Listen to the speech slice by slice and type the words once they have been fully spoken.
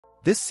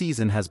This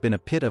season has been a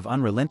pit of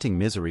unrelenting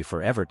misery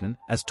for Everton,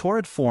 as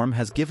torrid form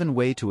has given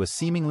way to a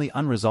seemingly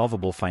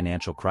unresolvable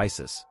financial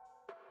crisis.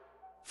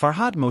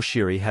 Farhad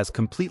Moshiri has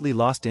completely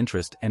lost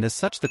interest, and as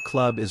such the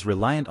club is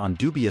reliant on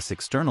dubious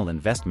external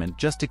investment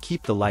just to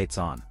keep the lights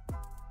on.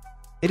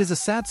 It is a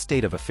sad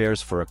state of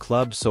affairs for a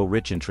club so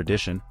rich in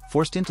tradition,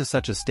 forced into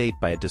such a state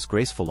by a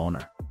disgraceful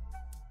owner.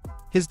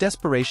 His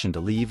desperation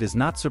to leave is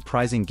not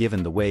surprising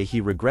given the way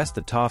he regressed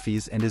the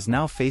Toffees and is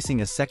now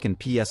facing a second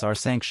PSR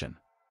sanction.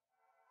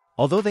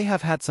 Although they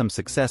have had some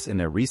success in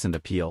their recent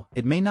appeal,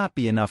 it may not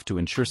be enough to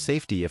ensure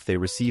safety if they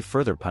receive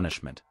further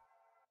punishment.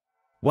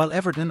 While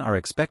Everton are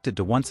expected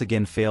to once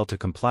again fail to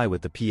comply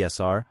with the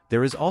PSR,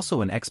 there is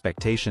also an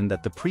expectation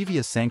that the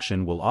previous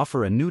sanction will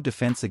offer a new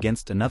defense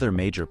against another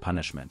major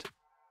punishment.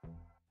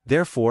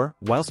 Therefore,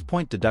 whilst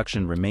point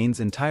deduction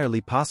remains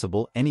entirely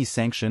possible, any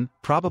sanction,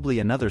 probably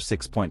another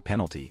 6-point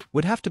penalty,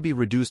 would have to be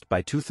reduced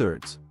by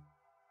 2/3.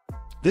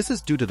 This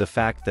is due to the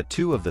fact that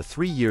 2 of the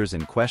 3 years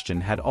in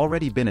question had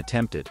already been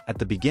attempted at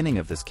the beginning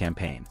of this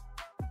campaign.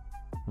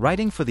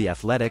 Writing for The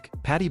Athletic,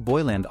 Paddy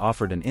Boyland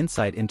offered an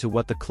insight into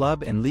what the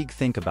club and league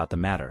think about the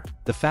matter.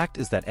 The fact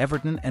is that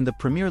Everton and the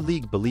Premier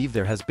League believe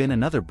there has been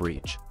another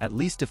breach, at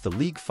least if the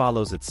league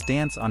follows its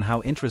stance on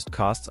how interest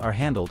costs are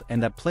handled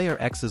and that player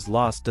X's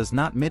loss does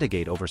not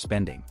mitigate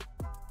overspending.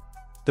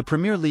 The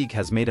Premier League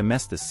has made a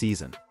mess this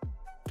season.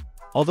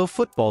 Although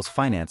football's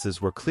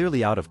finances were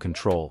clearly out of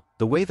control,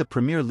 the way the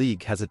Premier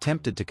League has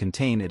attempted to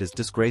contain it is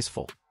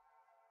disgraceful.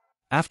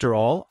 After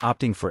all,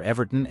 opting for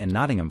Everton and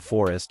Nottingham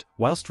Forest,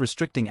 whilst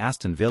restricting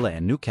Aston Villa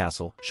and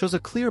Newcastle, shows a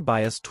clear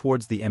bias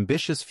towards the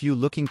ambitious few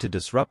looking to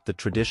disrupt the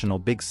traditional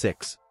Big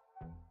Six.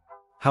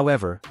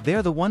 However, they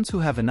are the ones who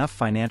have enough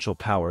financial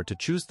power to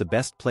choose the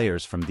best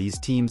players from these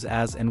teams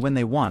as and when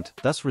they want,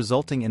 thus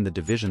resulting in the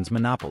division's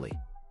monopoly.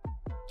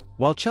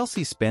 While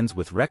Chelsea spends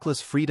with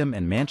reckless freedom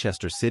and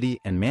Manchester City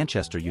and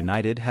Manchester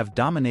United have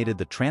dominated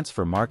the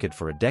transfer market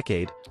for a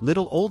decade,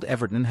 little old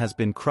Everton has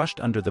been crushed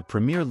under the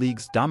Premier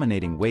League's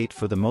dominating weight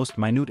for the most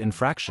minute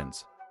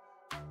infractions.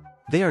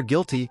 They are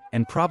guilty,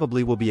 and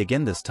probably will be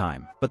again this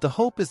time, but the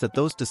hope is that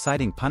those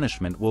deciding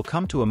punishment will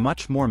come to a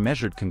much more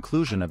measured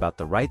conclusion about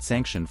the right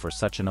sanction for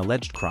such an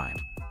alleged crime.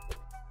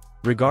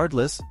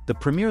 Regardless, the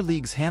Premier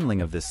League's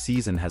handling of this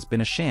season has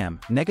been a sham,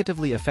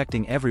 negatively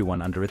affecting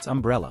everyone under its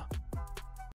umbrella.